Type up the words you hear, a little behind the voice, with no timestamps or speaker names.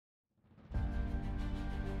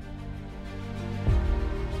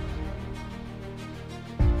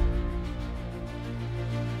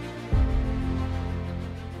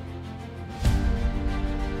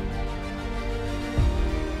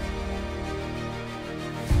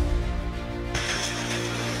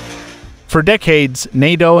For decades,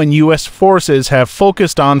 NATO and US forces have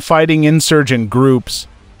focused on fighting insurgent groups.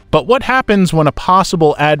 But what happens when a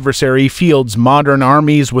possible adversary fields modern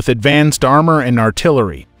armies with advanced armor and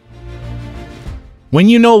artillery? When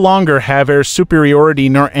you no longer have air superiority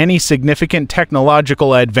nor any significant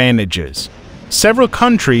technological advantages. Several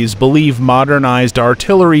countries believe modernized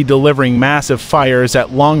artillery delivering massive fires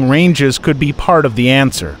at long ranges could be part of the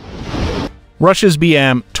answer. Russia's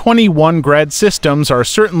BM-21 Grad systems are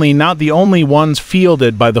certainly not the only ones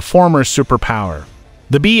fielded by the former superpower.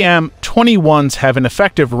 The BM-21s have an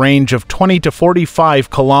effective range of 20 to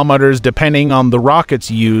 45 kilometers depending on the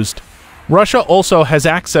rockets used. Russia also has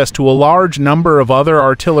access to a large number of other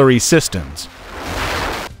artillery systems.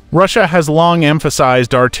 Russia has long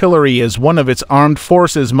emphasized artillery as one of its armed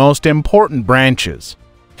forces' most important branches.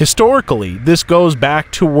 Historically, this goes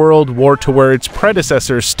back to World War II, where its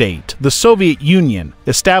predecessor state, the Soviet Union,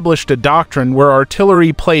 established a doctrine where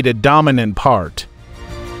artillery played a dominant part.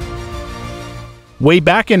 Way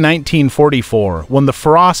back in 1944, when the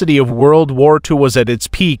ferocity of World War II was at its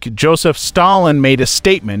peak, Joseph Stalin made a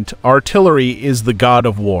statement, "Artillery is the god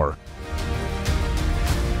of war."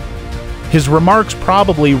 His remarks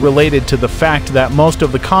probably related to the fact that most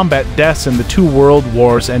of the combat deaths in the two world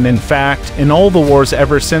wars, and in fact, in all the wars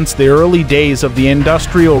ever since the early days of the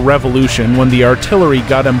Industrial Revolution when the artillery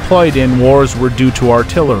got employed in wars, were due to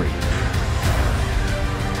artillery.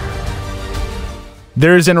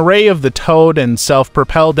 There is an array of the towed and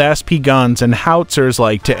self-propelled SP guns and howitzers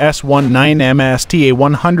like the S-19 MST, a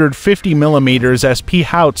 150mm SP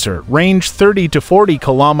howitzer, range 30 to 40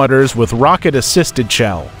 kilometers with rocket-assisted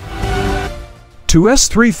shell. To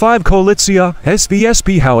S-35 Howitzer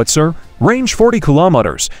SVSP howitzer, range 40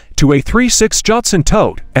 kilometers, to a 36 Jotson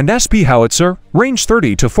towed and SP howitzer, range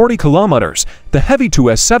 30 to 40 kilometers, the heavy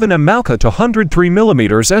 2S7M Malka to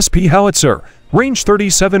 103mm SP howitzer, range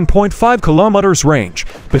 37.5 kilometers range,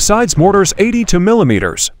 besides mortars 80 to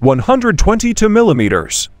millimeters, 120 to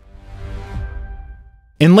millimeters.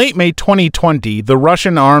 In late May 2020, the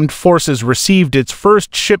Russian armed forces received its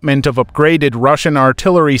first shipment of upgraded Russian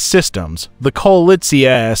artillery systems, the Howitzer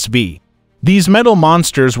SV. These metal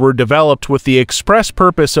monsters were developed with the express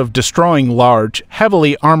purpose of destroying large,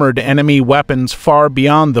 heavily armored enemy weapons far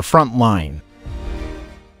beyond the front line.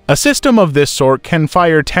 A system of this sort can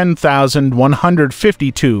fire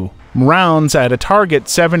 10,152 rounds at a target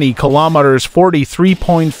 70 kilometers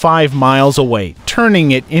 43.5 miles away,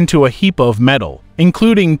 turning it into a heap of metal,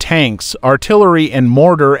 including tanks, artillery and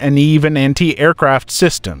mortar, and even anti-aircraft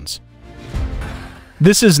systems.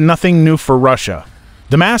 This is nothing new for Russia.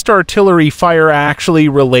 The massed artillery fire actually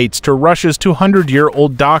relates to Russia's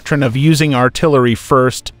 200-year-old doctrine of using artillery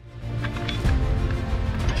first,